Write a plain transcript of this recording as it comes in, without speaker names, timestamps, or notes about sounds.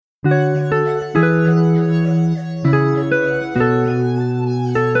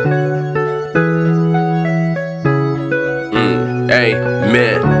Hey,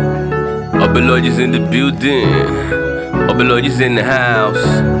 man, Oba Lurge's in the building. Oba Lurge's in the house.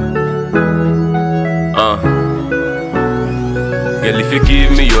 Girl, if you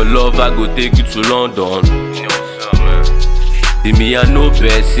give me your love, I go take you to London. You know what's up, man? See me, I know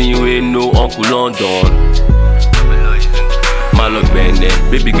person, you ain't no Uncle London. My luck bene,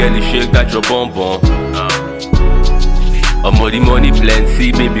 baby girl, you shake that your bum bum. Money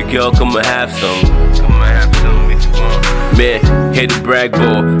plenty, baby girl, come and have some. Man, hit the brag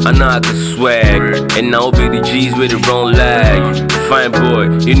ball, I know I can swag. And now be the G's with the wrong lag. Fine boy,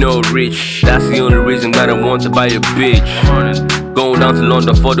 you know rich. That's the only reason that I want to buy a bitch. Going down to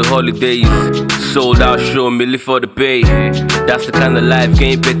London for the holidays. Sold out show, Millie for the pay. That's the kind of life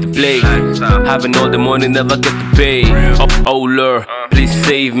game bet to play. Having all the money, never get to pay. Oh Lord, please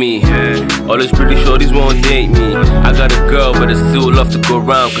save me. All those pretty shorties won't date me. I got a girl, but I still love to go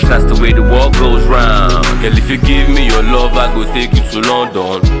round, cause that's the way the world goes round. Girl, if you give me your love, I go take you to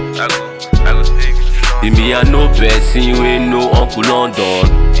London. I go take you to London. See me, I know person, you ain't no Uncle London.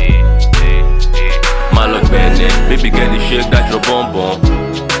 My luck bene, baby girl, you shake that your bum bum.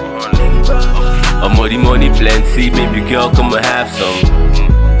 Money plenty, baby girl, come and have some.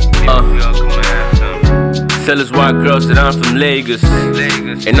 Sellers white girls that I'm from Lagos,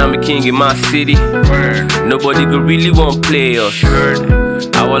 and I'm a king in my city. Nobody could really want play us.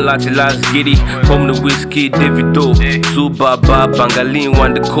 Our lati last giddy, home the whiskey, Davido, two baba, Bangalin,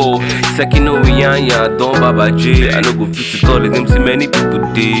 one the call. Second no yanya, don't baba J. I know go fit to call it, them see many people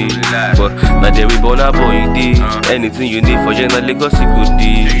did. But now there we born a boy did. Anything you need for general Lagos, you go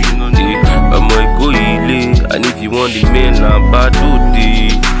did. I'm going go easy, and if you want the main, I'm bad do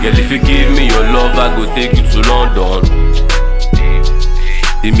this. Girl, if you give me your love, I go take you to London.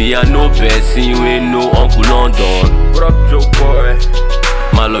 See me, I know person, you ain't no Uncle London. What up, Joe boy?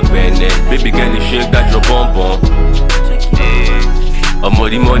 My luck bene, baby girl, you shake that your bum bum.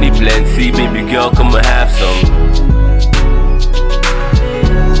 Money plenty, baby girl, come and have some.